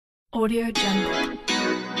Audio Jungle.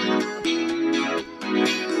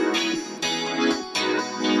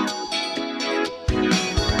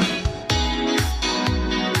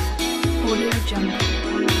 Audio Jungle.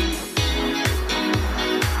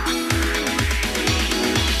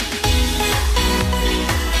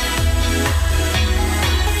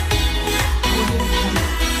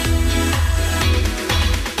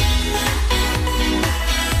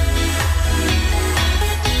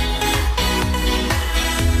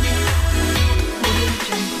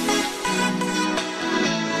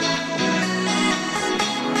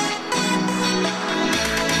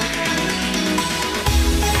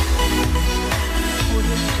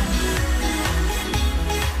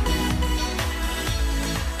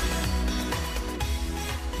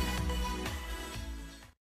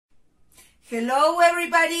 Hello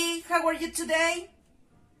everybody, how are you today?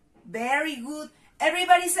 Very good.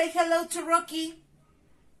 Everybody say hello to Rocky.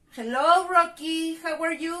 Hello Rocky, how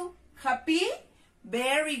are you? Happy?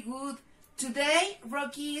 Very good. Today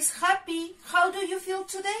Rocky is happy. How do you feel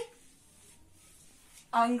today?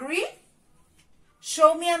 Angry?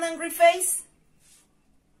 Show me an angry face.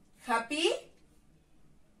 Happy?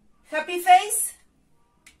 Happy face?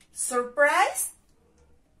 Surprised?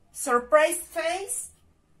 Surprised face?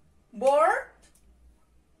 Bored?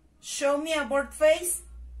 Show me a bored face.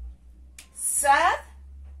 Sad?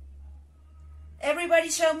 Everybody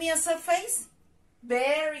show me a sad face.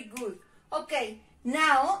 Very good. Okay,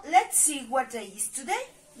 now let's see what day is today.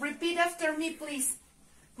 Repeat after me, please.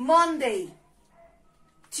 Monday,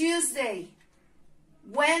 Tuesday,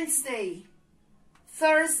 Wednesday,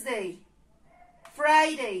 Thursday,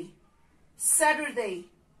 Friday, Saturday,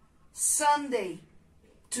 Sunday.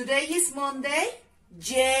 Today is Monday.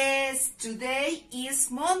 Yes, today is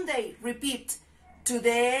Monday. Repeat.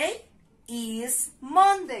 Today is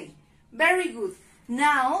Monday. Very good.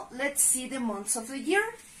 Now, let's see the months of the year.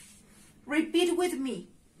 Repeat with me.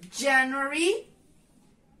 January,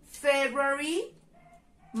 February,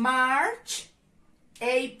 March,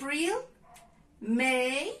 April,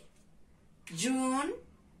 May, June,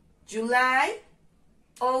 July,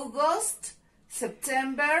 August,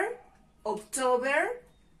 September, October,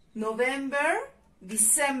 November,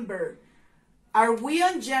 December. Are we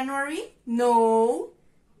on January? No.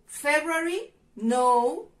 February?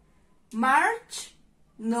 No. March?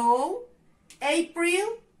 No.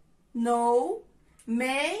 April? No.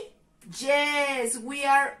 May? Yes, we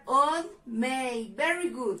are on May.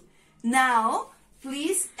 Very good. Now,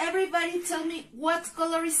 please, everybody tell me what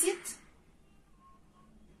color is it?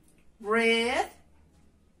 Red,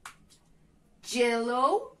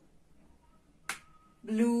 yellow,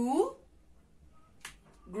 blue,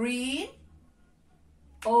 green,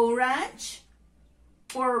 orange,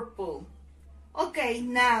 purple. Okay,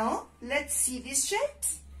 now let's see these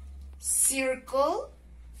shapes. Circle,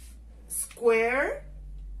 square,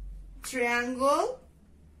 triangle,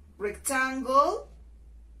 rectangle,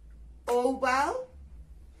 oval,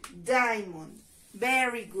 diamond.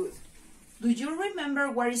 Very good. Do you remember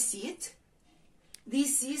where is it?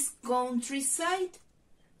 This is countryside.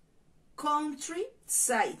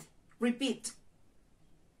 Countryside. Repeat.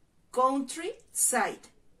 Countryside.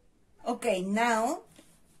 Okay, now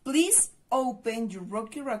please open your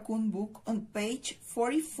Rocky Raccoon book on page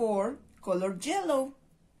 44, colored yellow.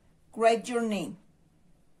 Write your name.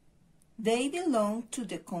 They belong to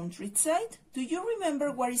the countryside. Do you remember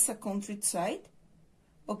what is a countryside?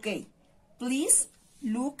 Okay, please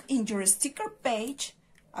look in your sticker page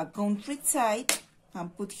a countryside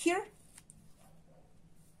and put here.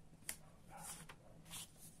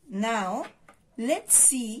 Now, let's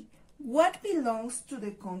see what belongs to the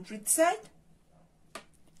countryside.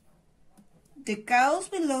 The cows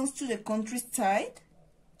belongs to the countryside?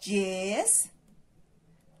 Yes.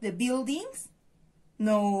 The buildings?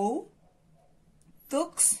 No.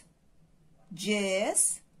 Ducks?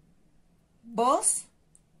 Yes. Bus?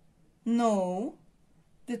 No.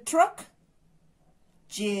 The truck?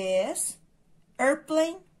 Yes.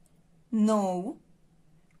 Airplane? No.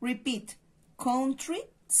 Repeat.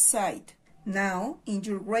 Countryside. Now, in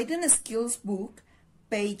your writing skills book,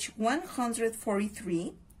 page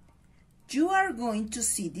 143, you are going to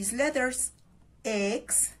see these letters,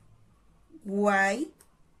 X, Y,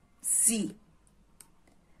 Z.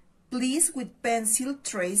 Please, with pencil,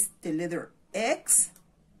 trace the letter X,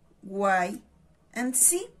 Y, and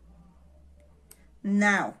Z.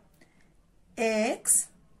 Now, X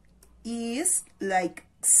is like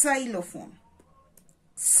xylophone.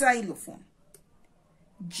 Xylophone.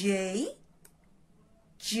 J,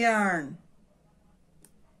 yarn.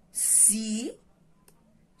 C,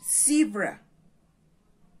 zebra.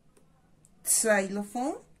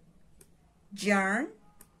 Xylophone, yarn,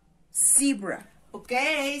 zebra.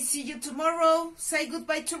 Okay, see you tomorrow. Say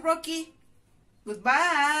goodbye to Rocky.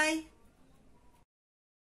 Goodbye.